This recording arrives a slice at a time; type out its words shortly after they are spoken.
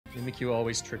Mimikyu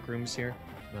always trick rooms here.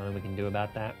 Nothing we can do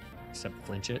about that. Except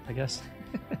flinch it, I guess.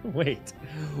 Wait.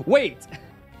 Wait!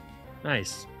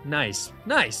 Nice. Nice.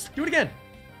 Nice! Do it again!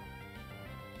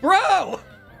 Bro!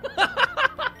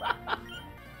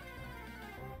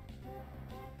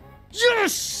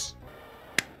 Yes!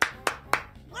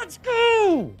 Let's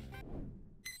go!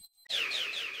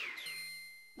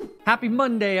 Happy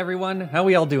Monday, everyone. How are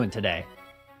we all doing today?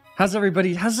 How's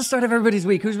the start of everybody's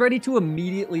week? Who's ready to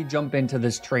immediately jump into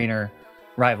this trainer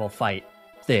rival fight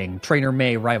thing? Trainer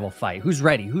May rival fight. Who's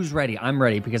ready? Who's ready? I'm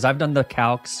ready because I've done the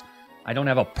calcs. I don't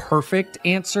have a perfect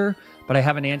answer, but I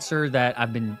have an answer that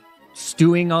I've been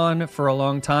stewing on for a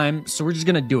long time. So we're just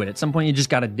going to do it. At some point, you just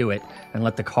got to do it and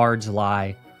let the cards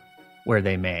lie where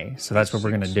they may. So that's what we're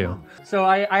going to do. So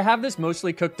I have this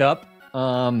mostly cooked up.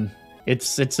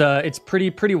 It's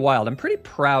pretty wild. I'm pretty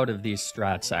proud of these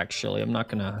strats, actually. I'm not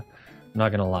gonna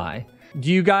lie. Do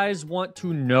you guys want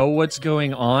to know what's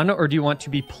going on, or do you want to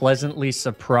be pleasantly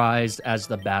surprised as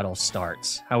the battle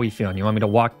starts? How are we feeling? You want me to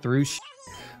walk through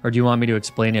or do you want me to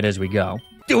explain it as we go?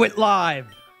 Do it live!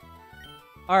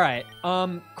 All right,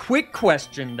 quick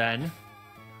question then.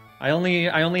 I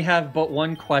only have but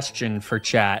one question for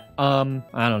chat. I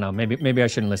don't know, maybe I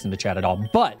shouldn't listen to chat at all.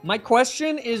 But my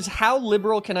question is, how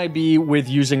liberal can I be with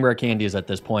using rare candies at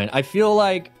this point? I feel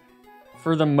like,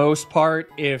 for the most part,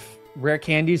 if rare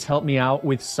candies help me out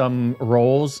with some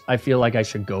rolls, I feel like I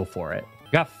should go for it.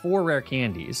 Got 4 rare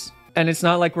candies, and it's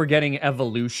not like we're getting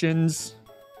evolutions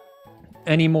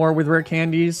anymore with rare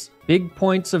candies. Big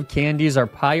points of candies are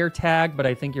Pyre Tag, but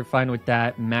I think you're fine with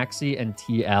that. Maxi and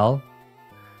TL.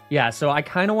 Yeah, so I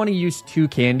kind of want to use 2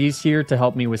 candies here to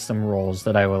help me with some rolls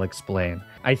that I will explain.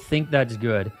 I think that's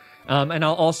good. And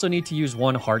I'll also need to use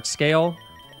 1 heart scale,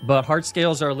 but heart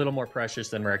scales are a little more precious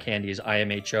than rare candies,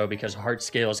 IMHO, because heart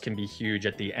scales can be huge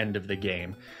at the end of the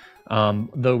game.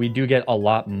 Though we do get a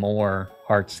lot more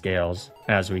heart scales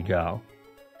as we go.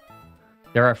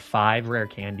 There are 5 rare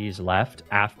candies left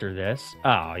after this.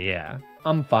 Oh yeah,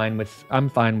 I'm fine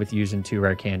with using 2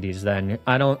 rare candies then.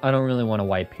 I don't really want to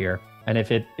wipe here. And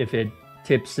if it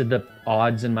tips the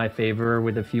odds in my favor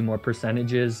with a few more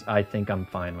percentages, I think I'm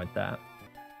fine with that.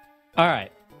 All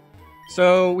right.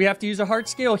 So we have to use a heart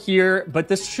scale here, but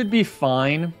this should be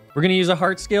fine. We're going to use a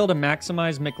heart scale to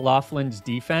maximize McLaughlin's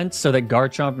defense so that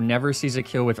Garchomp never sees a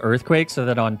kill with Earthquake, so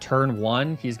that on turn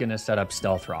 1, he's going to set up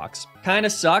Stealth Rocks. Kind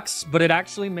of sucks, but it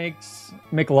actually makes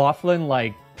McLaughlin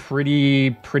like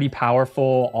pretty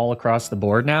powerful all across the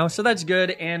board now. So that's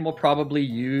good, and we'll probably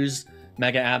use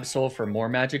Mega Absol for more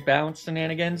Magic Bounce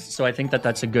shenanigans, so I think that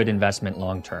that's a good investment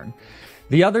long term.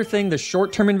 The other thing, the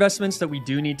short-term investments that we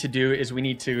do need to do is we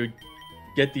need to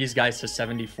get these guys to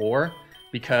 74,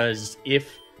 because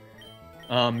if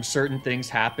certain things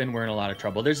happen, we're in a lot of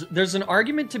trouble. There's an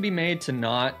argument to be made to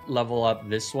not level up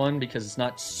this one because it's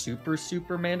not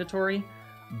super mandatory,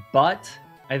 but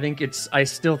I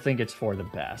still think it's for the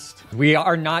best. We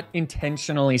are not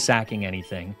intentionally sacking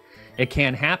anything. It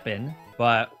can happen,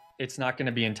 but it's not going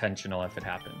to be intentional if it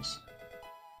happens.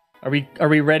 Are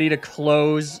we ready to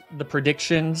close the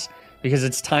predictions? Because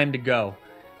it's time to go.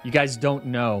 You guys don't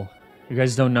know. You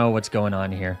guys don't know what's going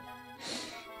on here.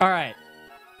 All right.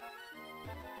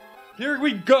 Here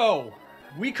we go.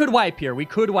 We could wipe here.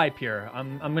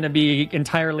 I'm going to be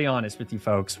entirely honest with you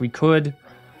folks. We could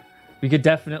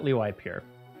definitely wipe here.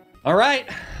 All right.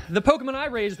 The Pokemon I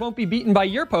raised won't be beaten by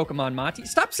your Pokemon, Monty.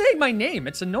 Stop saying my name.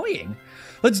 It's annoying.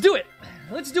 Let's do it.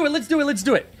 Let's do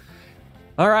it.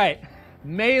 All right.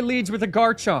 May leads with a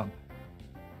Garchomp.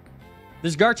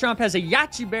 This Garchomp has a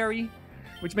Yachi Berry,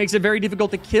 which makes it very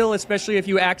difficult to kill, especially if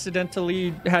you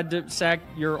accidentally had to sack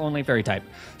your only fairy type.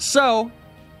 So,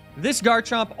 this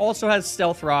Garchomp also has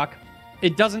Stealth Rock.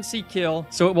 It doesn't see kill,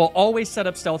 so it will always set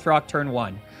up Stealth Rock turn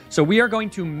 1. So we are going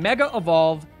to Mega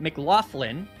Evolve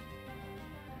McLaughlin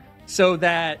so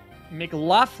that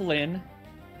McLaughlin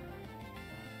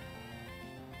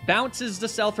bounces the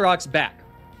Stealth Rocks back.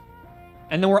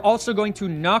 And then we're also going to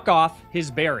knock off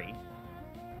his berry.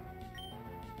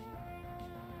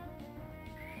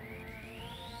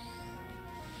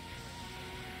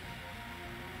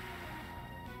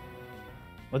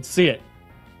 Let's see it.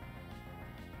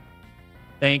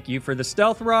 Thank you for the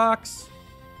Stealth Rocks.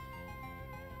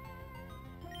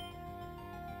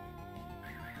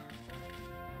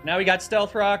 Now we got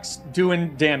Stealth Rocks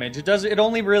doing damage. It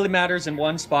only really matters in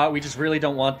one spot. We just really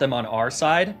don't want them on our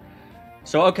side.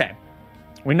 So, okay.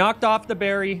 We knocked off the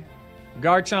berry.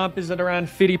 Garchomp is at around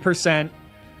 50%.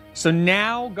 So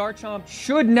now Garchomp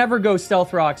should never go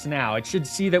Stealth Rocks now. It should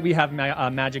see that we have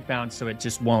Magic Bounce, so it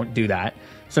just won't do that.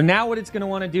 So now what it's going to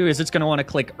want to do is it's going to want to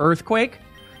click Earthquake.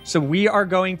 So we are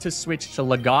going to switch to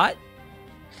Legot.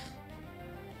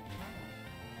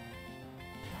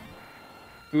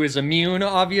 who is immune,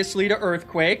 obviously, to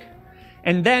Earthquake.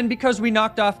 And then, because we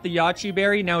knocked off the Yachi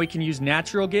Berry, now we can use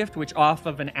Natural Gift, which off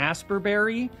of an Asper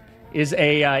Berry is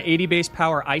a 80 base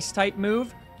power Ice-type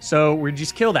move. So we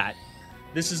just kill that.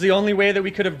 This is the only way that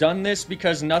we could have done this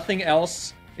because nothing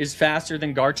else is faster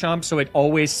than Garchomp, so it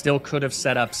always still could have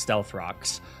set up Stealth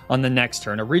Rocks on the next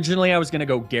turn. Originally, I was going to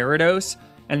go Gyarados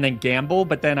and then gamble,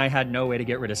 but then I had no way to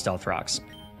get rid of Stealth Rocks.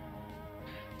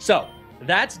 So,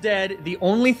 that's dead. The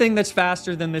only thing that's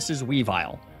faster than this is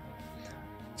Weavile.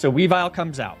 So Weavile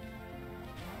comes out,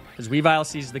 because Weavile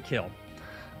sees the kill.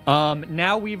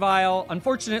 Now Weavile,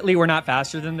 unfortunately, we're not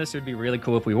faster than this. It would be really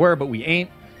cool if we were, but we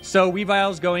ain't. So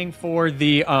Weavile's going for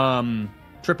the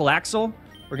Triple Axle.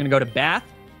 We're going to go to Bath.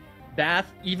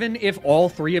 Bath, even if all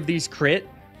three of these crit,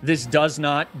 this does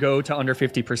not go to under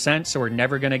 50%, so we're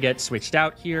never going to get switched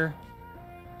out here.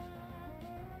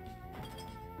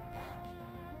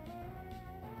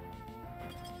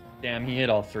 Damn, he hit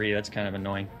all three. That's kind of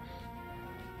annoying.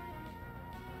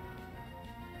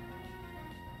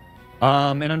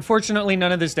 And unfortunately,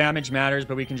 none of this damage matters,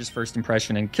 but we can just First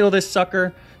Impression and kill this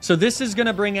sucker. So this is going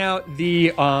to bring out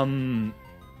the...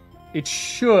 It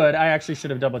should... I actually should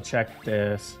have double-checked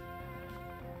this.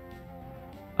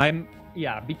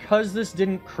 Yeah, because this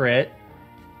didn't crit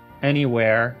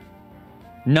anywhere,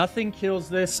 nothing kills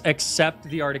this except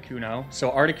the Articuno. So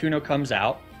Articuno comes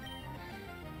out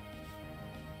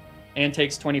and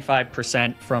takes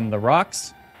 25% from the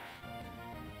rocks.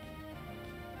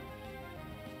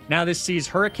 Now this sees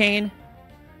Hurricane,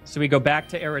 so we go back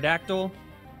to Aerodactyl.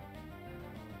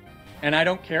 And I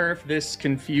don't care if this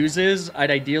confuses.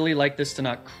 I'd ideally like this to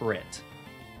not crit.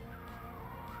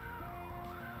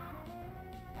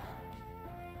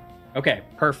 Okay,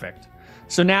 perfect.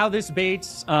 So now this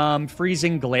baits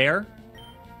Freezing Glare.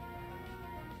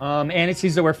 And it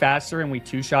sees that we're faster and we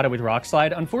two-shot it with Rock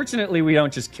Slide. Unfortunately, we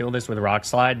don't just kill this with Rock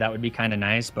Slide. That would be kind of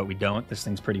nice, but we don't. This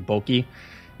thing's pretty bulky.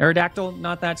 Aerodactyl,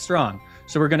 not that strong.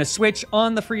 So we're going to switch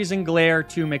on the Freezing Glare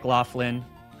to McLaughlin,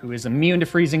 who is immune to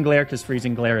Freezing Glare because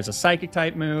Freezing Glare is a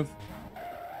Psychic-type move.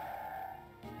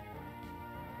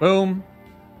 Boom.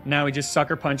 Now we just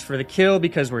Sucker Punch for the kill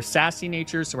because we're Sassy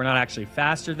Nature, so we're not actually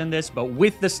faster than this. But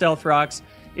with the Stealth Rocks,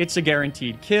 it's a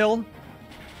guaranteed kill.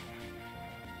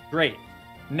 Great.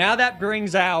 Now that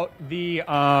brings out the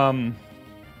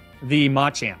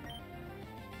Machamp.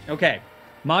 Okay.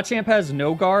 Machamp has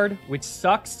no guard, which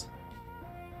sucks.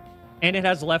 And it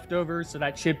has leftovers, so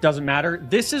that chip doesn't matter.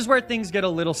 This is where things get a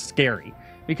little scary.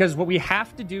 Because what we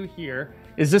have to do here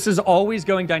is this is always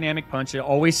going Dynamic Punch. It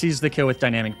always sees the kill with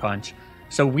Dynamic Punch.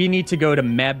 So we need to go to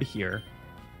Meb here,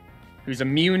 who's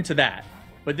immune to that.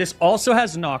 But this also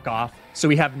has Knockoff, so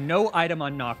we have no item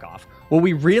on Knockoff. What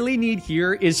we really need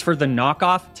here is for the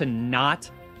Knockoff to not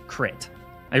crit.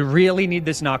 I really need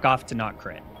this Knockoff to not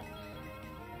crit.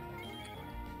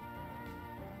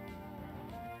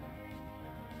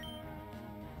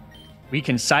 We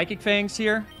can Psychic Fangs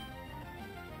here.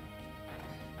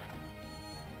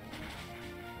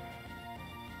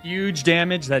 Huge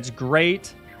damage. That's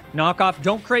great. Knockoff.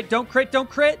 Don't crit. Don't crit. Don't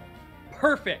crit.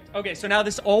 Perfect. Okay, so now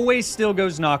this always still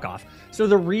goes Knockoff. So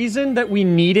the reason that we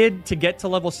needed to get to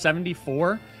level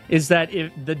 74 is that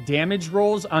if the damage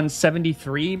rolls on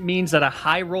 73 means that a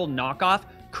high roll Knockoff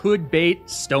could bait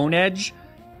Stone Edge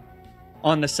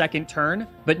on the second turn,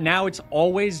 but now it's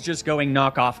always just going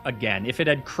Knockoff again. If it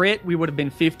had crit, we would have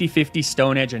been 50-50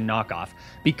 Stone Edge and Knockoff.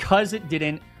 Because it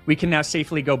didn't, we can now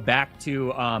safely go back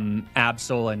to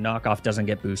Absol, and Knockoff doesn't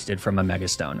get boosted from a Mega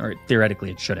Stone, or theoretically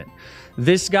it shouldn't.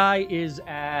 This guy is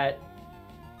at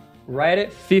right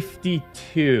at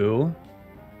 52.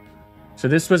 So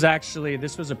this was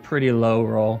a pretty low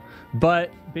roll,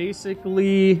 but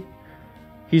basically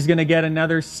he's going to get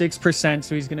another 6%,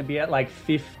 so he's going to be at like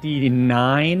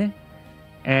 59.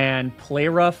 And Play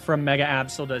Rough from Mega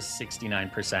Absol does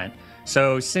 69%.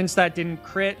 So since that didn't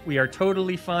crit, we are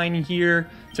totally fine here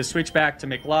to switch back to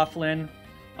McLaughlin.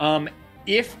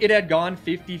 If it had gone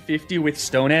 50-50 with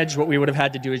Stone Edge, what we would have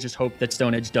had to do is just hope that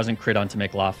Stone Edge doesn't crit onto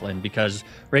McLaughlin, because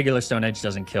regular Stone Edge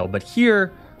doesn't kill. But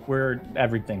here,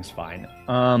 everything's fine.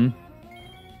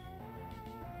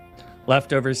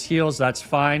 Leftovers heals, that's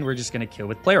fine. We're just going to kill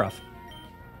with Play Rough,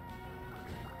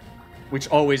 which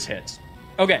always hits.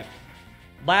 Okay,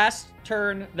 last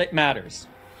turn that matters.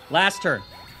 Last turn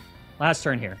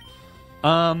here.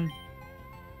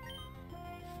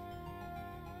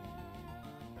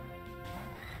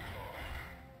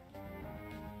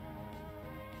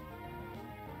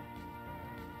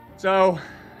 So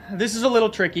this is a little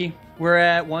tricky. We're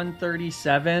at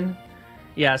 137.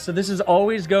 Yeah, so this is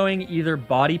always going either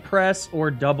body press or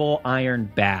double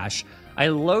iron bash. I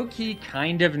low-key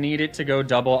kind of need it to go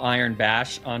double iron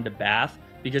bash onto Bath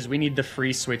because we need the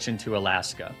free switch into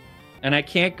Alaska. And I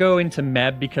can't go into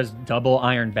Meb because double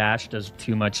iron bash does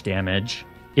too much damage.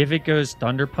 If it goes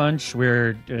Thunder Punch,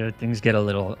 where things get a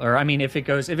little... Or, I mean, if it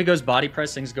goes body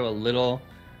press, things go a little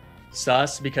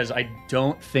sus because I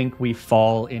don't think we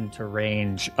fall into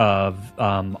range of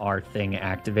our thing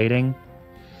activating.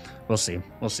 We'll see.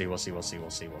 We'll see.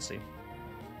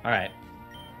 All right.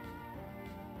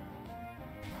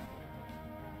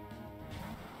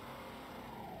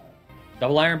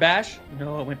 Double iron bash?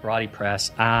 No, it went body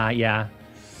press. Yeah.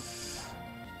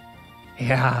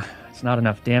 Yeah, it's not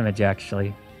enough damage,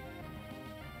 actually.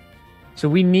 So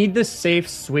we need the safe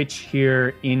switch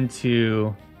here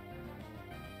into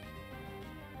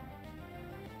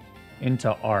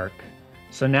Arc.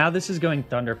 So now this is going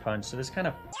Thunder Punch, so this kind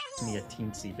of me a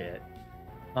teensy bit.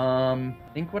 I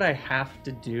think what I have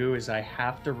to do is I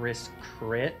have to risk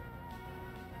crit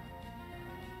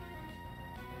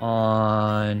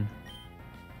on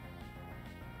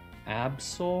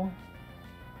Absol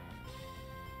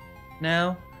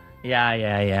now.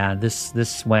 Yeah.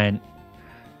 This went.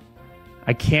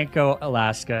 I can't go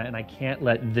Alaska, and I can't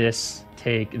let this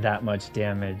take that much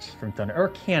damage from Thunder. Or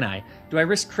can I? Do I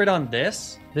risk crit on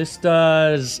this? This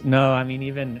does... No, I mean,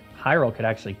 even Hyrule could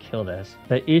actually kill this.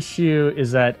 The issue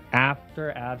is that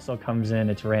after Absol comes in,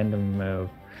 it's random move.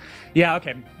 Yeah,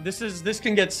 okay. This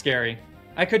can get scary.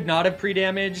 I could not have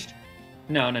pre-damaged.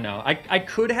 No. I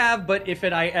could have, but if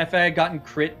I had gotten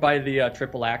crit by the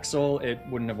triple axle, it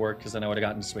wouldn't have worked because then I would have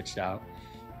gotten switched out.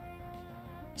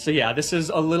 So yeah, this is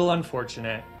a little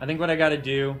unfortunate. I think what I got to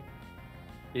do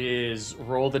is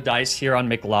roll the dice here on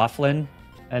McLaughlin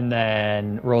and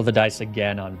then roll the dice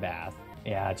again on Bath.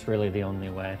 Yeah, it's really the only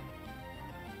way.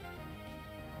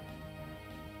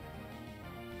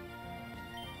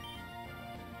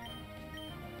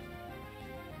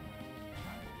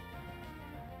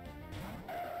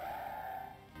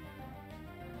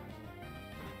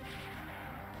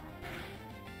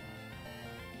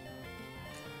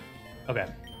 Okay.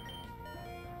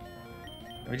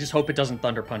 We just hope it doesn't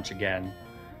Thunder Punch again.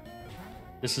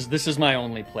 This is my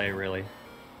only play, really.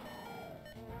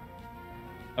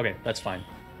 Okay, that's fine.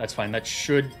 That's fine. That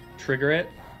should trigger it.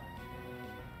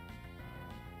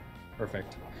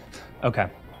 Perfect. Okay.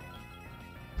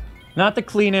 Not the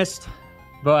cleanest,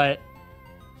 but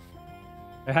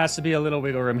there has to be a little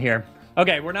wiggle room here.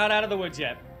 Okay, we're not out of the woods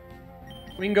yet.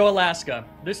 We can go Alaska.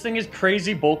 This thing is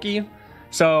crazy bulky,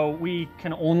 so we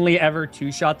can only ever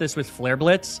two-shot this with Flare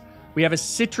Blitz. We have a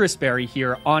Citrus Berry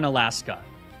here on Alaska.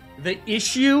 The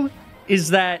issue is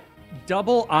that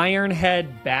double Iron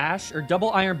Head Bash, or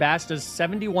double Iron Bash, does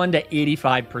 71 to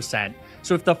 85%.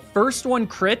 So if the first one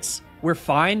crits, we're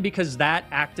fine because that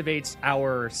activates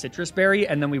our Citrus Berry,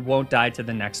 and then we won't die to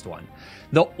the next one.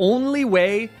 The only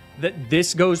way that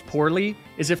this goes poorly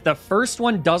is if the first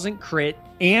one doesn't crit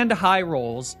and high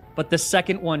rolls, but the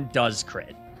second one does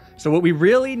crit. So what we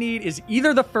really need is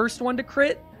either the first one to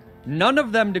crit, none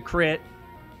of them to crit,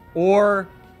 or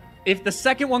if the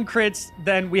second one crits,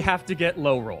 then we have to get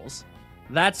low rolls.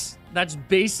 That's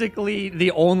basically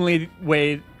the only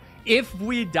way. If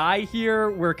we die here,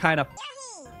 we're kind of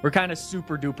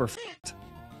super duper f***ed.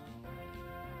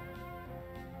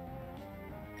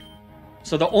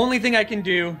 So the only thing I can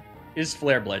do is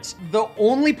Flare Blitz. The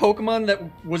only Pokemon that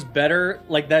was better,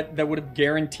 like that would have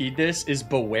guaranteed this, is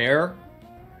Beware.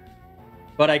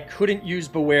 But I couldn't use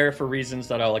Beware for reasons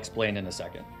that I'll explain in a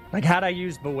second. Like, had I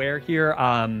used Beware here,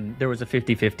 there was a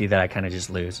 50-50 that I kind of just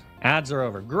lose. Ads are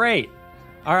over. Great.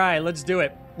 All right, let's do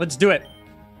it. Let's do it.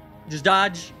 Just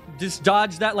dodge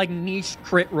that, like, niche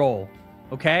crit roll,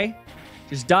 okay?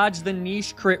 Just dodge the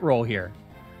niche crit roll here.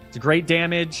 It's great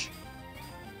damage.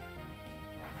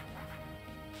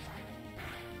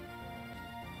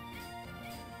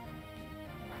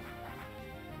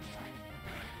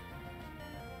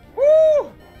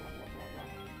 Woo!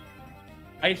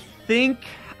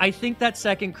 I think that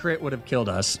second crit would have killed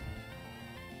us.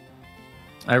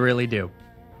 I really do.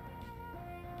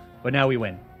 But now we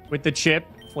win. With the chip,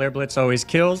 Flare Blitz always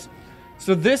kills.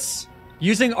 So this,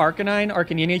 using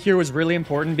Arcanine here was really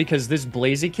important because this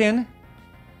Blaziken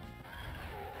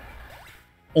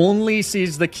only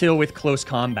sees the kill with close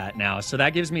combat now. So that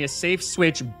gives me a safe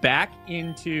switch back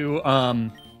into...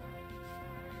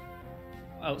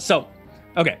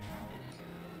 okay.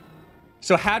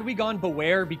 So had we gone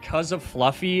Beware because of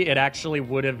Fluffy, it actually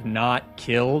would have not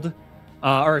killed.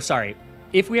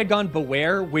 If we had gone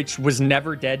Beware, which was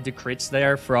never dead to crits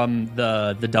there from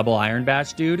the double Iron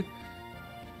Bash dude,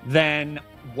 then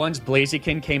once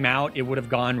Blaziken came out, it would have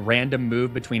gone random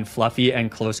move between Fluffy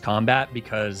and close combat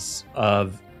because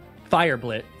of Flare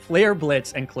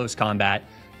Blitz and close combat.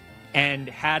 And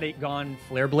had it gone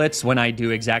Flare Blitz when I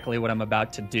do exactly what I'm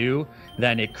about to do,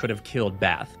 then it could have killed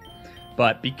Bath.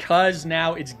 But because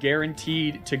now it's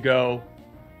guaranteed to go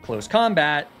close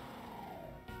combat,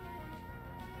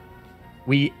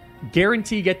 we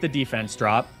guarantee get the defense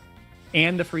drop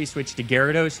and the free switch to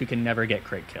Gyarados, who can never get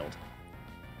crit killed.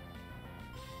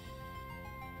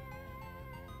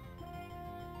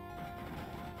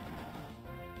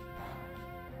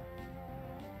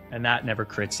 And that never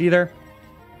crits either.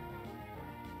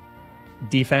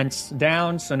 Defense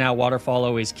down, so now Waterfall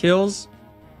always kills.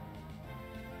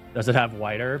 Does it have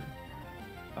White Herb?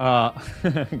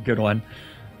 Good one.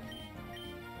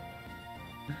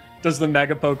 Does the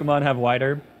Mega Pokemon have White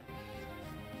Herb?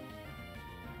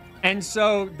 And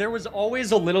so there was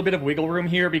always a little bit of wiggle room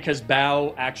here because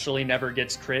Bow actually never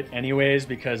gets crit anyways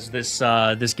because this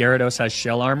Gyarados has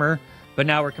Shell Armor. But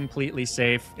now we're completely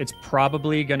safe. It's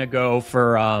probably going to go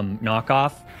for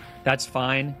knockoff. That's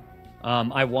fine.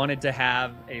 I wanted to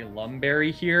have a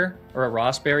Lumberry here, or a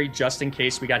Rossberry, just in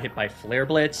case we got hit by Flare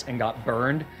Blitz and got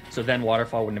burned. So then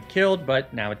Waterfall wouldn't have killed,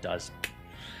 but now it does.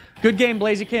 Good game,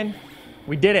 Blaziken.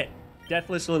 We did it.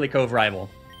 Deathless Lily Cove rival.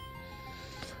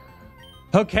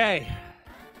 Okay.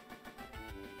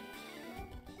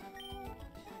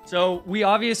 So we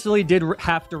obviously did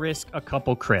have to risk a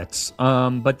couple crits,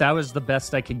 but that was the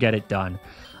best I could get it done.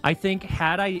 I think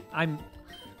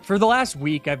for the last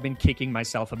week, I've been kicking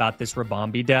myself about this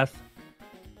Rabombi death,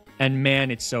 and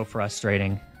man, it's so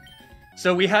frustrating.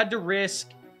 So we had to risk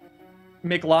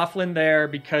McLaughlin there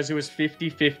because it was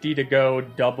 50-50 to go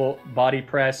double body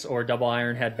press or double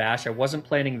Iron Head Bash. I wasn't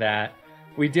planning that.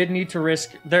 We did need to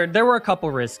risk, there were a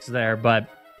couple risks there, but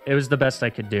it was the best I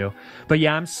could do. But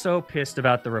yeah, I'm so pissed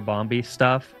about the Rabombi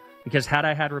stuff, because had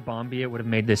I had Rabombi, it would have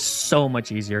made this so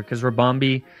much easier, because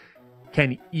Rabombi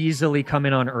can easily come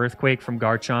in on Earthquake from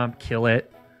Garchomp, kill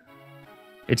it.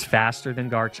 It's faster than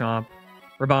Garchomp.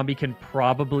 Rabombi can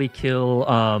probably kill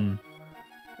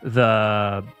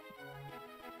the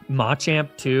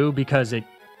Machamp too, because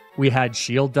we had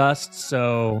Shield Dust,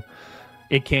 so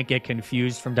it can't get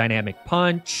confused from Dynamic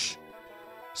Punch.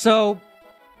 So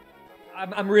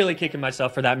I'm really kicking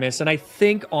myself for that miss. And I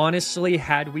think, honestly,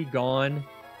 had we gone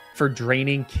for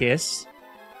Draining Kiss,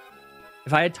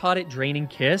 if I had taught it Draining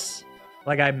Kiss,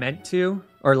 like I meant to,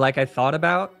 or like I thought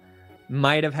about,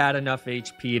 might have had enough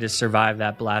HP to survive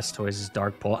that Blastoise's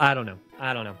Dark Pole. I don't know.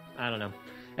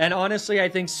 And honestly, I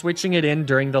think switching it in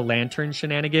during the Lantern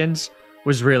shenanigans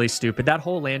was really stupid. That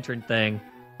whole Lantern thing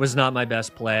was not my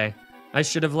best play. I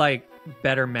should have,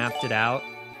 better mapped it out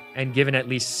and given at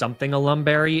least something a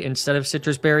Lumberry instead of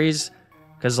Citrus Berries.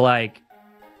 Because, that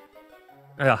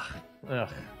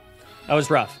was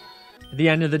rough. At the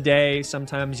end of the day,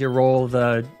 sometimes you roll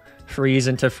the freeze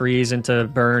into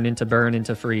burn into burn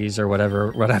into freeze, or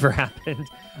whatever happened,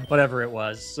 whatever it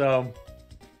was. So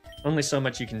only so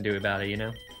much you can do about it, you know?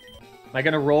 Am I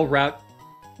going to roll Route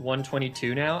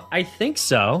 122 now? I think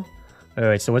so. All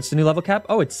right, so what's the new level cap?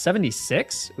 Oh, it's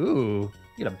 76? Ooh,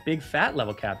 you get a big fat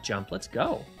level cap jump. Let's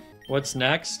go. What's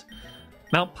next?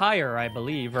 Mount Pyre, I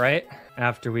believe, right?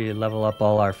 After we level up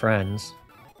all our friends.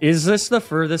 Is this the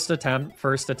first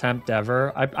attempt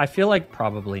ever? I feel like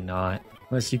probably not.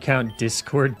 Unless you count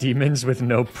Discord demons with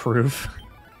no proof.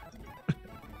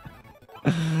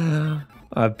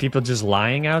 People just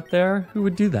lying out there? Who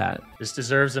would do that? This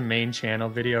deserves a main channel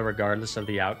video regardless of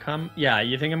the outcome. Yeah,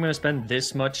 you think I'm going to spend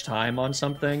this much time on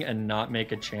something and not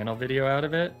make a channel video out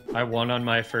of it? I won on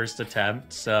my first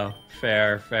attempt, so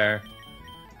fair.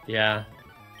 Yeah.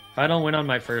 If I don't win on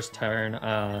my first turn,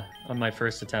 on my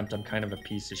first attempt, I'm kind of a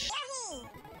piece of shit.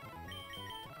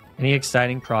 Any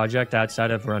exciting project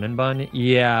outside of Run Bun?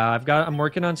 Yeah, I'm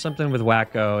working on something with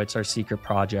Wacko. It's our secret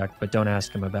project, but don't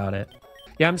ask him about it.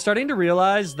 Yeah, I'm starting to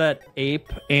realize that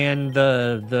Ape and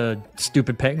the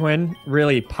stupid penguin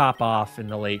really pop off in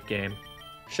the late game.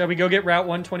 Shall we go get Route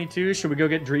 122? Should we go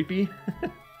get Dreepy?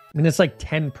 I mean, it's like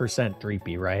 10%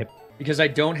 Dreepy, right? Because I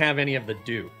don't have any of the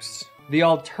dupes. The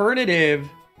alternative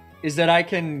is that I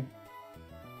can...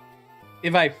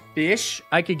 If I fish,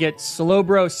 I could get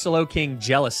Slowbro, Slowking,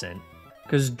 Jellicent.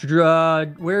 Because,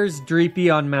 where's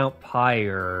Dreepy on Mount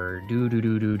Pyre?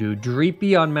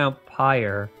 Dreepy on Mount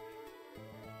Pyre.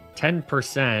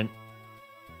 10%.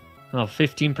 Well,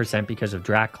 15% because of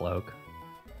Dracloak.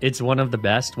 It's one of the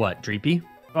best. What, Dreepy?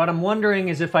 What I'm wondering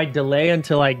is if I delay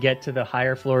until I get to the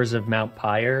higher floors of Mount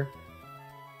Pyre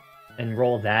and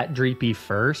roll that Dreepy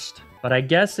first. But I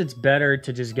guess it's better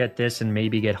to just get this and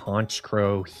maybe get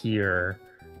Haunchcrow here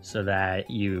so that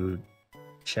you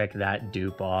Check that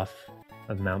dupe off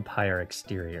of Mount Pyre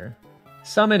exterior.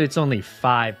 Summit, it's only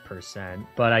 5%,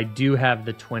 but I do have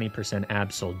the 20%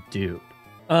 Absol dupe.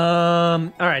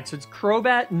 All right, so it's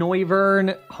Crobat,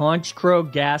 Noivern,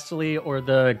 Honchkrow, Ghastly, or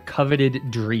the coveted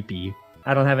Dreepy.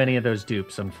 I don't have any of those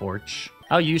dupes, unfortunately.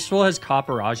 How useful has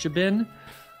Copperaja been?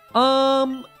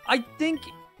 I think,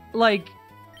 like,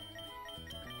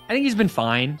 I think he's been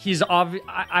fine. He's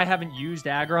I haven't used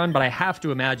Aggron, but I have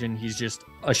to imagine he's just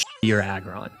a shittier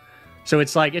Aggron. So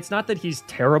it's like, it's not that he's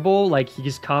terrible, like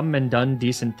he's come and done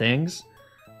decent things,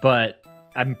 but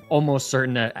I'm almost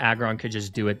certain that Aggron could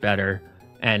just do it better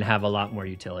and have a lot more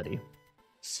utility.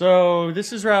 So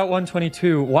this is Route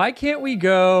 122. Why can't we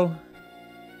go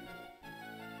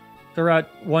to Route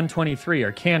 123,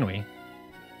 or can we?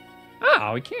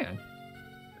 Oh, we can.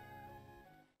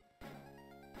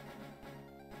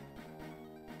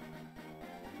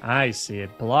 I see,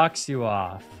 it blocks you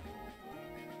off.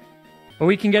 But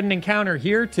we can get an encounter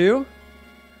here, too.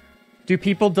 Do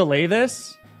people delay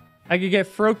this? I could get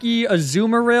Froakie,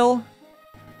 Azumarill.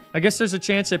 I guess there's a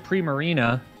chance at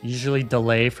Primarina. Usually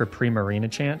delay for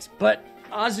Primarina chance. But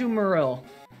Azumarill.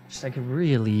 Just, I could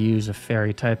really use a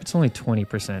fairy type. It's only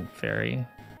 20% fairy.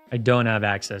 I don't have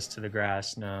access to the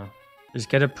grass, no. Just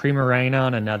get a Primarina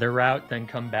on another route, then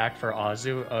come back for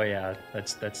Azu. Oh yeah,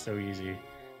 that's so easy,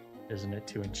 isn't it,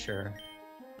 to ensure?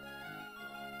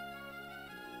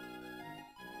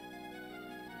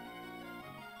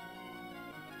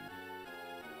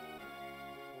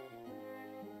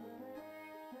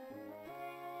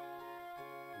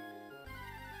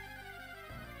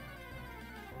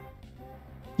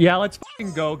 Yeah, let's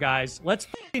fucking go, guys. Let's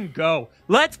fucking go.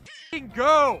 Let's fucking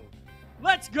go.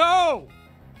 Let's go.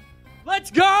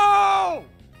 Let's go.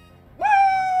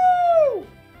 Woo!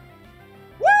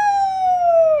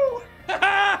 Woo!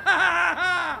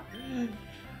 Ah!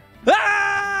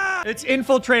 It's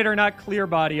Infiltrator, not Clear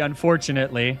Body,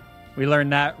 unfortunately. We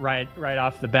learned that right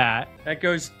off the bat. That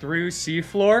goes through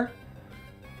seafloor.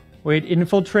 Wait,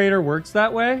 Infiltrator works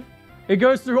that way? It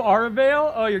goes through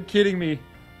Arvale? Oh, you're kidding me.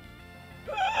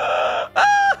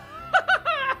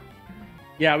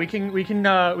 Yeah, we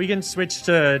can switch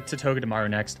to Togedemaru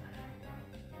next.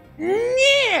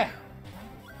 Yeah.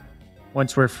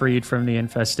 Once we're freed from the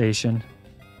infestation.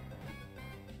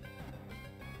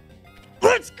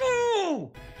 Let's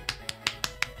go!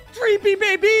 Dreepy,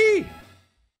 baby!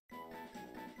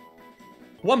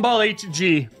 One ball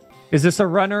HG. Is this a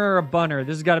runner or a bunner?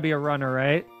 This has got to be a runner,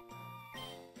 right?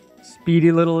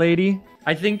 Speedy little lady.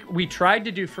 I think we tried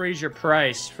to do Fraser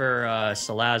Price for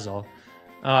Salazzle.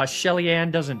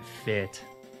 Shelly-Ann doesn't fit.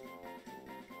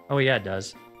 Oh, yeah, it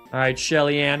does. All right,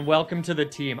 Shelly-Ann, welcome to the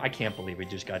team. I can't believe we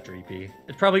just got Dreepy.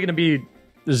 It's probably going to be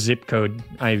zip code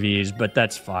IVs, but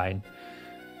that's fine.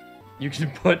 You can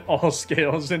put all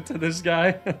scales into this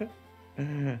guy.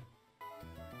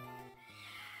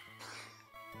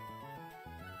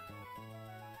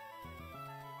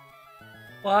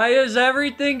 Why is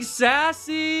everything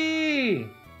sassy?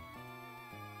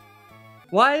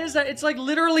 Why is that? It's like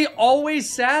literally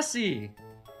always sassy.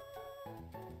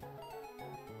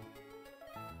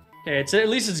 Okay, at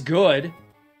least it's good.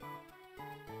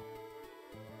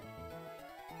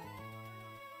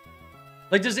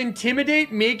 Like, does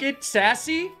Intimidate make it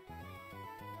sassy?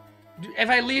 If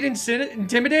I lead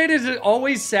Intimidate, is it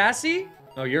always sassy?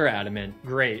 Oh, you're adamant.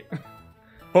 Great.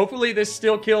 Hopefully this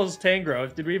still kills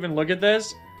Tangrowth. Did we even look at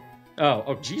this?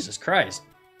 Oh, Jesus Christ.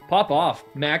 Pop off.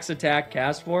 Max attack,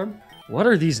 cast form. What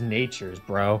are these natures,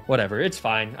 bro? Whatever, it's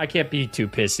fine. I can't be too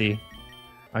pissy.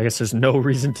 I guess there's no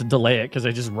reason to delay it because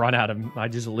I just run out of, I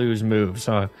just lose moves.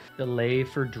 So delay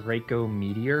for Draco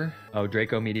Meteor. Oh,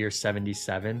 Draco Meteor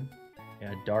 77.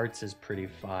 Yeah, Darts is pretty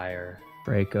fire.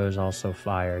 Draco's also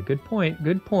fire. Good point,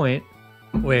 good point.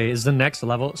 Wait, is the next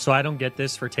level, so I don't get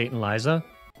this for Tate and Liza?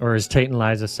 Or is Tate and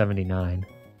Liza 79?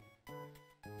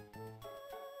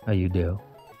 Oh, you do.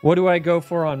 What do I go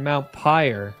for on Mount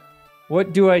Pyre?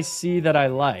 What do I see that I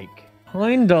like?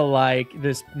 Kinda like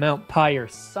this Mount Pyre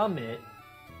Summit.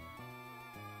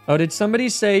 Oh, did somebody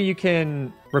say you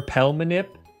can repel manip?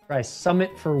 Right,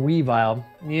 Summit for Weavile.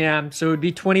 Yeah, so it would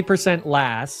be 20%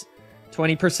 Lass,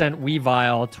 20%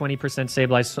 Weavile, 20%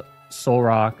 Sableye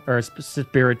Solrock, or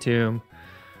Spiritomb,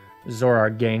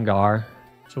 Zoroark, Gengar.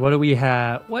 So what do we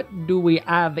have? What do we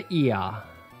have here?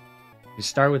 We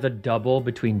start with a double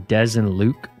between Dez and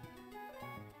Luke.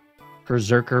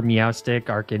 Berserker, Meowstic,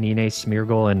 Arcanine,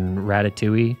 Smeargle, and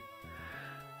Ratatouille.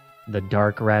 The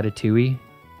Dark Ratatouille.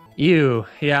 Ew.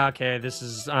 Yeah, okay. This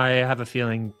is... I have a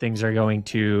feeling things are going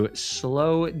to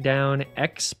slow down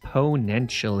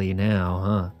exponentially now,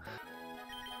 huh?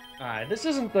 Alright, this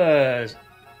isn't the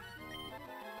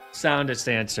soundest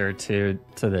answer to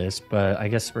this, but I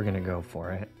guess we're gonna go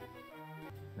for it.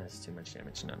 That's too much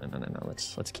damage. No.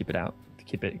 Let's keep it out.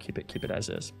 Keep it as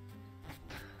is.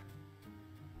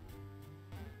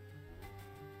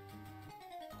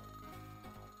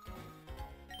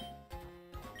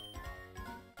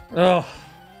 Oh,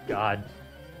 God.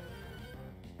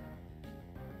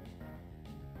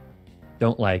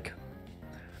 Don't like.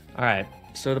 All right,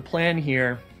 so the plan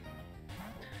here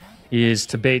is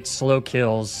to bait slow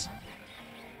kills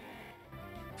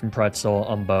from Pretzel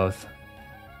on both.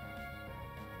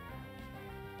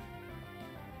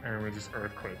 And we just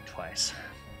Earthquake twice.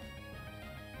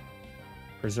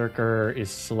 Berserker is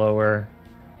slower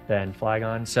than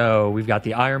Flagon, so we've got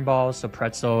the Iron Ball, so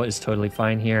Pretzel is totally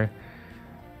fine here.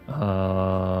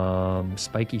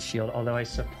 Spiky Shield, although I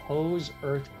suppose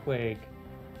Earthquake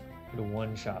would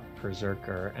one-shot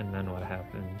Berserker, and then what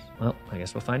happens? Well, I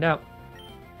guess we'll find out.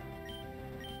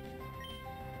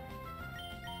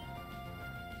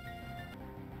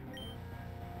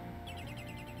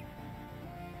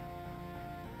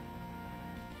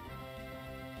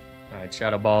 Alright,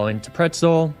 Shadow Ball into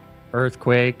Pretzel.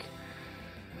 Earthquake.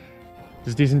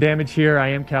 Does decent damage here. I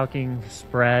am calcing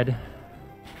spread.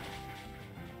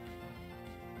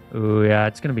 Ooh, yeah,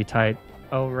 it's going to be tight.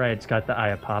 Oh, right, it's got the Eye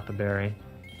of Papa Berry.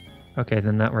 Okay,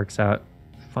 then that works out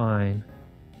fine.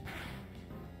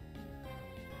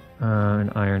 An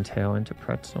Iron Tail into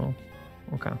Pretzel.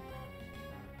 Okay.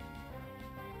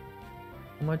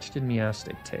 How much did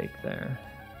Meowstic take there?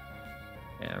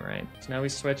 Yeah, right. So now we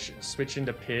switch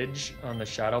into Pidge on the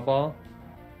Shadow Ball.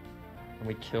 And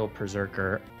we kill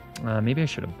Berserker. Maybe I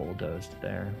should have bulldozed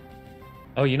there.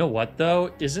 Oh, you know what, though?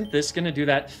 Isn't this going to do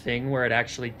that thing where it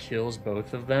actually kills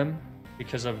both of them?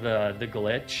 Because of the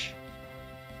glitch?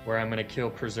 Where I'm going to kill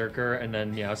Berserker and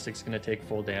then Meowstic's going to take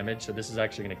full damage. So this is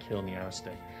actually going to kill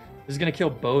Meowstic. This is going to kill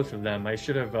both of them. I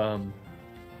should have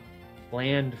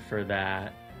planned for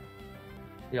that.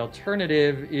 The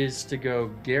alternative is to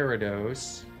go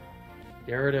Gyarados.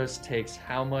 Gyarados takes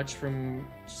how much from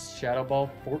Shadow Ball?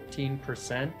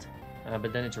 14%.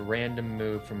 But then it's a random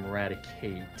move from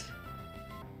Eradicate.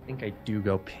 I think I do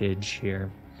go Pidge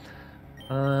here.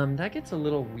 That gets a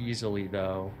little weaselly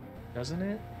though, doesn't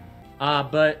it?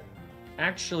 But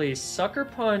actually, Sucker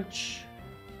Punch,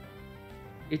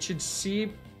 it should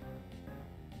see...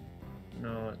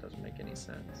 No, it doesn't make any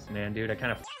sense. Man, dude, I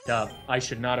kind of f***ed up. I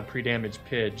should not have pre-damaged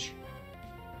Pidge.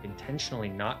 Intentionally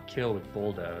not kill with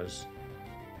Bulldoze.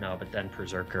 No, but then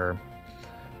Berserker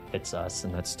hits us,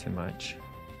 and that's too much.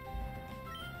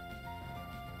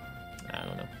 I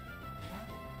don't know.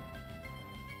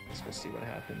 Guess we'll see what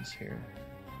happens here.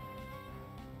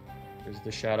 There's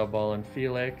the Shadow Ball and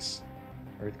Felix.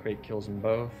 Earthquake kills them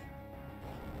both.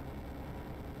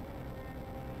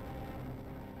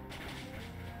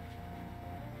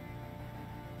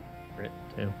 Crit,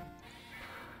 too.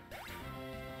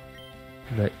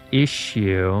 The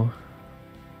issue...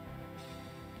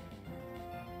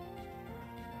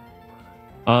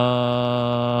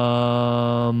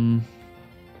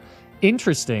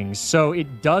 Interesting. So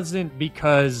it doesn't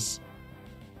because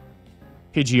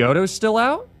Pidgeotto's still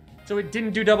out? So it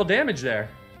didn't do double damage there.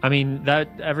 I mean, that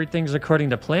everything's according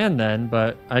to plan then,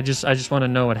 but I just want to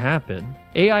know what happened.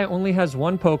 AI only has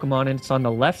one Pokemon and it's on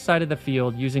the left side of the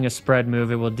field. Using a spread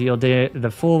move, it will deal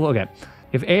the full... Okay.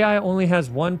 If AI only has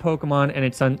one Pokemon and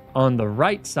it's on the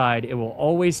right side, it will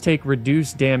always take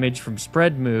reduced damage from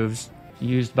spread moves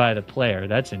used by the player.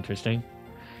 That's interesting.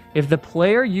 If the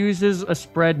player uses a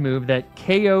spread move that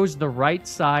KOs the right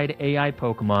side AI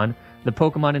Pokemon, the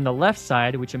Pokemon in the left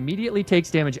side, which immediately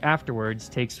takes damage afterwards,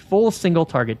 takes full single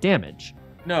target damage.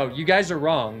 No, you guys are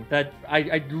wrong. That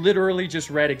I literally just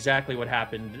read exactly what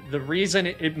happened. The reason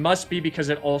it must be because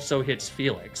it also hits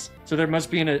Felix. So there must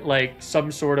be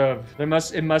some sort of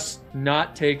it must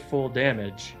not take full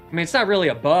damage. I mean, it's not really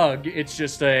a bug. It's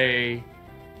just a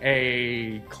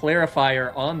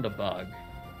clarifier on the bug.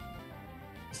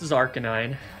 This is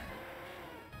Arcanine.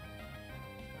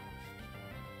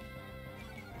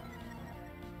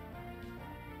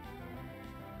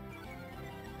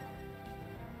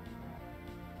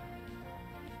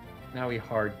 Now we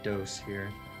hard dose here.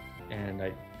 And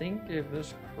I think if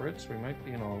this crits, we might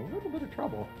be in a little bit of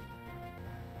trouble.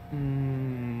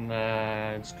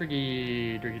 It's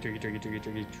tricky.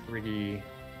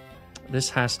 This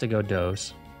has to go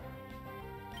dose.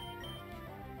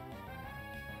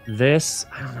 This,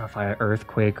 I don't know if I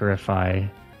Earthquake or if I...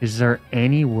 Is there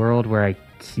any world where I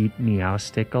keep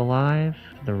Meowstic alive?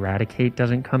 The Eradicate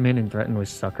doesn't come in and threaten with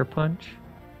Sucker Punch?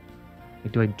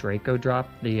 Like, do I Draco drop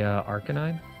the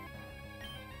Arcanine?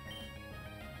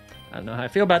 I don't know how I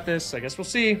feel about this. I guess we'll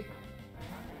see.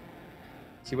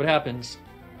 See what happens.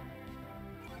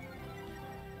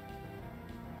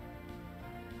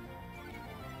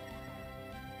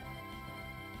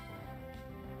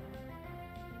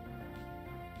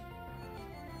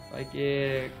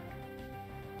 Psychic.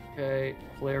 Okay,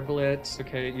 Flare Blitz.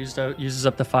 Okay, it uses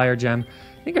up the fire gem.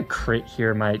 I think a crit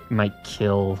here might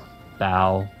kill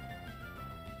Bow.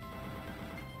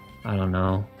 I don't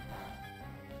know.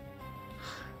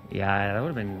 Yeah, that would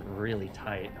have been really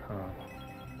tight, huh?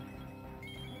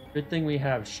 Good thing we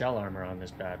have shell armor on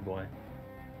this bad boy.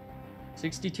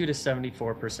 62 to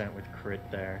 74% with crit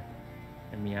there.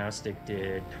 And Meowstic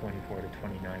did 24 to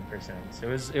 29%.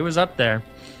 So it was up there.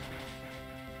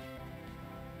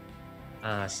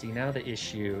 See, now the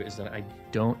issue is that I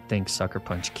don't think Sucker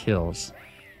Punch kills.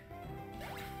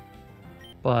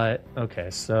 But, okay,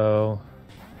 so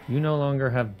you no longer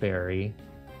have Berry.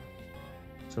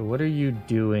 So what are you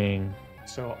doing?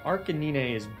 So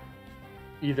Arcanine is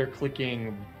either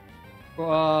clicking...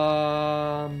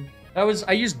 I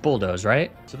used Bulldoze,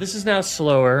 right? So this is now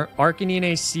slower.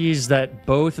 Arcanine sees that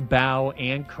both Bow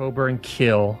and Coburn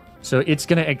kill. So it's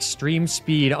going to extreme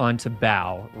speed onto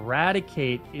Bow.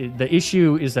 Raticate, the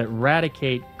issue is that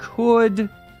Raticate could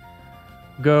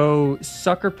go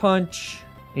Sucker Punch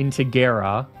into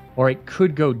Gara, or it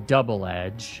could go Double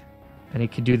Edge, and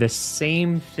it could do the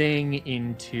same thing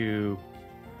into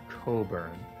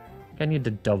Coburn. I need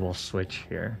to double switch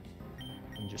here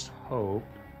and just hope.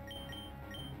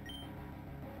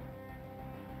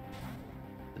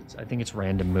 I think it's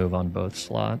random move on both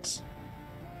slots.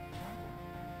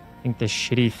 I think the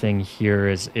shitty thing here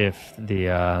is if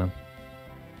the,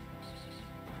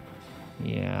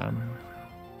 yeah.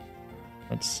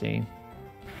 Let's see.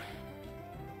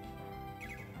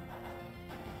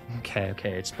 Okay,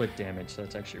 it split damage, so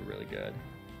that's actually really good.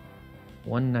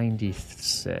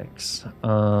 196.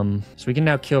 So we can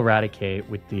now kill Raticate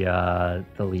with the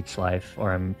Leech Life,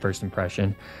 or First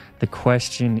Impression. The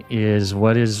question is,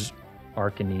 what is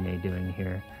Arcanine doing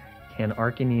here? Can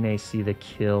Arcanine see the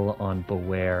kill on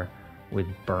Beware with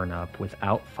Burn Up?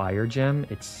 Without Fire Gem,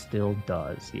 it still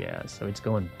does, yeah. So it's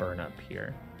going Burn Up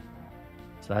here.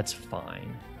 So that's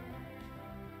fine.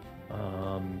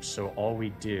 So all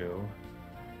we do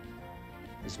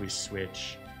is we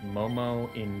switch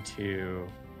Momo into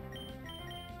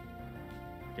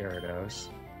Gyarados.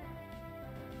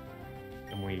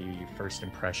 And we First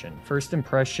Impression. First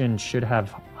Impression should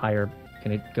have higher...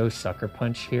 Can it go Sucker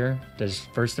Punch here? Does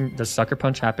Sucker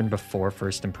Punch happen before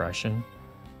First Impression?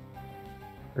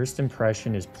 First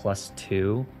Impression is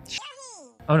 +2.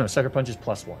 Oh no, Sucker Punch is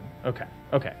 +1.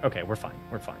 Okay, we're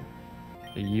fine.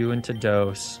 So you into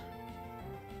Dose.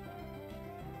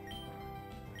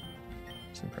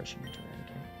 First Impression into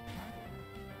Raticate.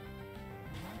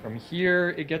 From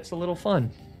here, it gets a little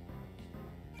fun.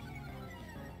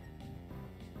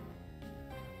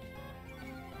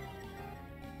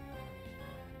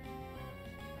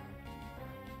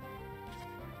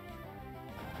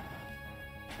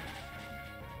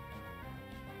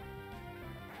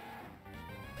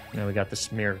 Now we got the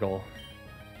Smeargle.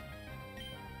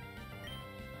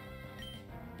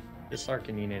 This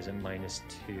Arcanine is at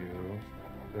 -2.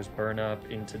 Goes Burn Up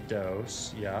into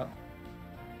Dose. Yeah.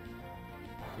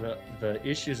 The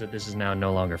issue is that this is now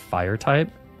no longer Fire type.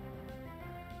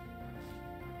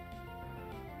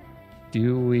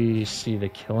 Do we see the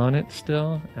kill on it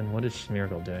still? And what is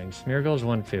Smeargle doing? Smeargle is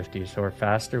 150, so we're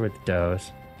faster with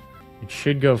Dose. It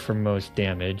should go for most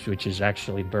damage, which is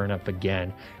actually Burn Up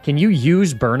again. Can you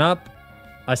use Burn Up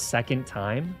a second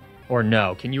time? Or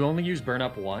no? Can you only use Burn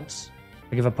Up once?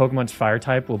 Like if a Pokemon's Fire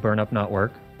type, will Burn Up not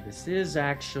work? This is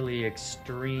actually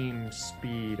Extreme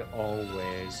Speed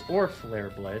always. Or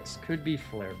Flare Blitz. Could be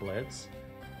Flare Blitz.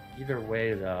 Either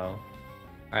way, though.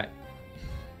 Alright.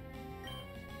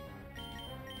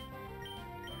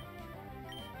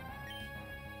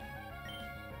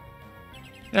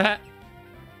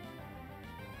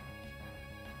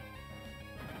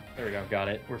 There we go, got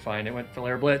it. We're fine. It went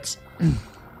Flare Blitz.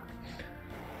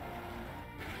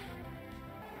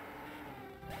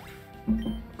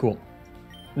 Cool.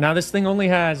 Now this thing only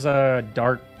has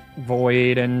Dark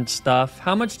Void and stuff.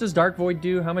 How much does Dark Void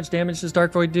do? How much damage does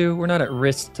Dark Void do? We're not at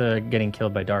risk to getting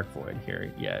killed by Dark Void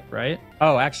here yet, right?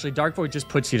 Oh, actually, Dark Void just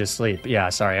puts you to sleep. Yeah,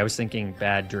 sorry. I was thinking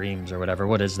Bad Dreams or whatever.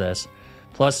 What is this?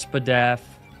 Plus Spadef.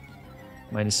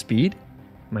 Minus Speed?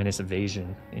 Minus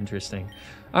Evasion. Interesting.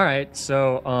 All right,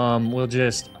 so we'll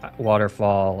just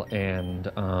Waterfall and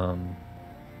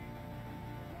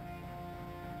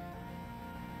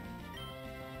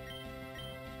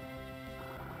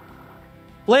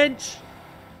flinch.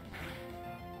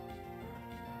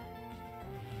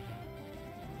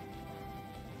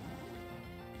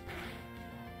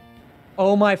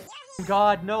 Oh my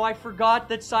god, no, I forgot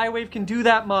that Psywave can do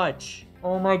that much.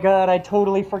 Oh my god, I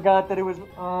totally forgot that it was...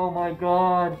 Oh my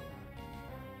god.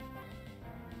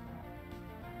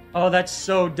 Oh, that's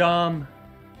so dumb.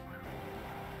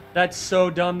 That's so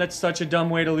dumb. That's such a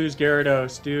dumb way to lose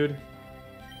Gyarados, dude.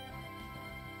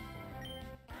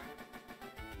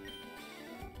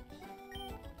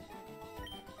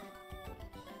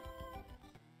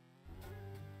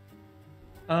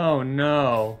 Oh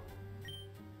no.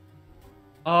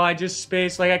 Oh, I just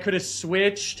spaced. Like, I could have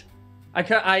switched.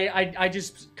 I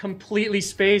just completely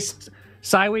spaced.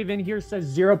 Psywave in here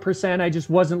says 0%. I just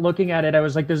wasn't looking at it. I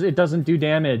was like, it doesn't do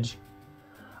damage.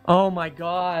 Oh my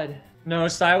god. No,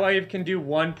 Psywave can do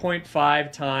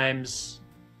 1.5 times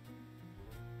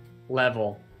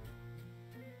level.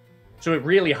 So it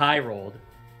really high rolled.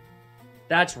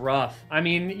 That's rough. I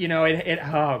mean, you know,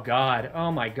 oh god.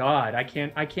 Oh my god. I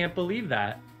can't believe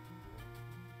that.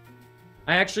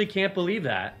 I actually can't believe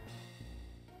that.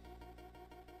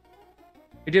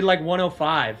 It did like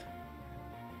 105.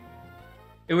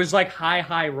 It was like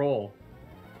high roll.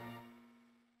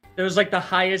 It was like the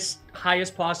highest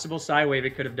possible Psywave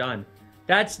it could have done.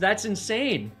 That's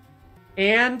insane.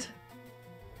 And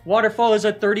Waterfall is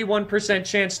a 31%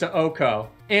 chance to Oko.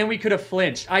 And we could have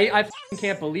flinched. I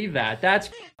can't believe that.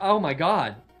 That's... Oh my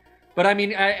god. But I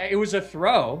mean, it was a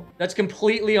throw. That's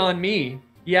completely on me.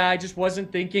 Yeah, I just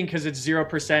wasn't thinking because it's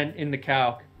 0% in the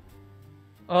calc.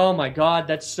 Oh my god,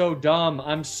 that's so dumb.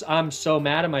 I'm so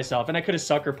mad at myself. And I could have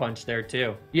Sucker Punched there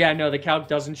too. Yeah, no, the calc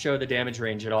doesn't show the damage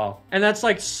range at all. And that's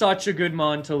like such a good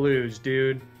mon to lose,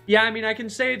 dude. Yeah, I mean, I can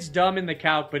say it's dumb in the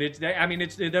calc, but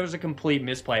that was a complete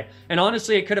misplay. And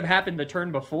honestly, it could have happened the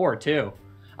turn before too.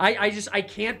 I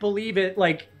can't believe it.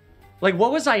 Like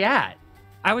what was I at?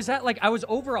 I was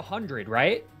over 100,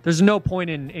 right? There's no point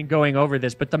in going over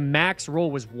this, but the max roll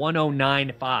was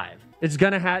 109.5. It's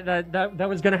gonna that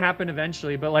was gonna happen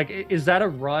eventually, but like, is that a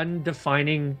run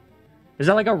defining? Is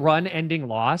that like a run ending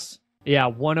loss? Yeah,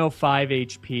 105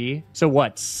 HP. So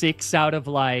what? 6 out of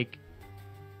like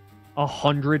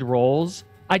 100 rolls.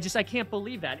 I can't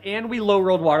believe that. And we low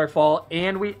rolled Waterfall,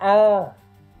 and we oh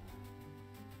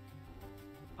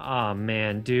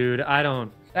man, dude,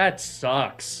 that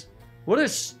sucks. What a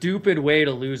stupid way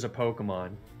to lose a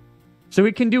Pokemon. So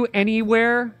it can do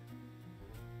anywhere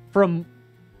from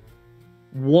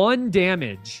 1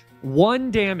 damage. 1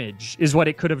 damage is what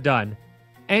it could have done.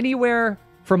 Anywhere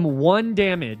from 1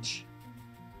 damage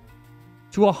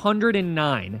to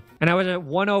 109. And I was at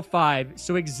 105,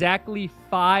 so exactly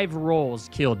 5 rolls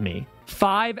killed me.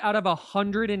 5 out of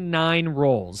 109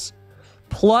 rolls.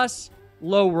 Plus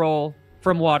low roll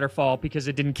from Waterfall because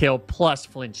it didn't kill, plus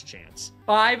flinch chance.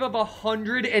 5 of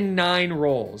 109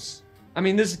 rolls. I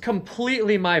mean, this is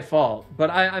completely my fault, but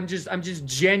I'm just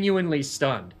genuinely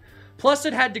stunned. Plus,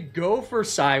 it had to go for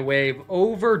Psywave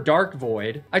over Dark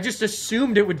Void. I just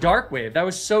assumed it would Dark Wave. That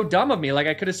was so dumb of me. Like,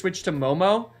 I could have switched to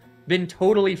Momo, been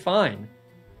totally fine.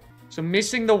 So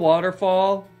missing the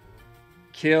Waterfall,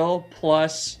 kill,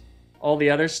 plus all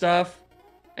the other stuff,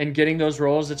 and getting those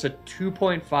rolls, it's a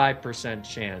 2.5%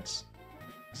 chance.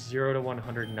 0 to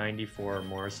 194 or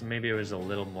more, so maybe it was a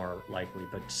little more likely,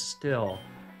 but still.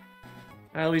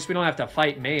 At least we don't have to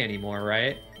fight May anymore,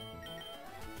 right?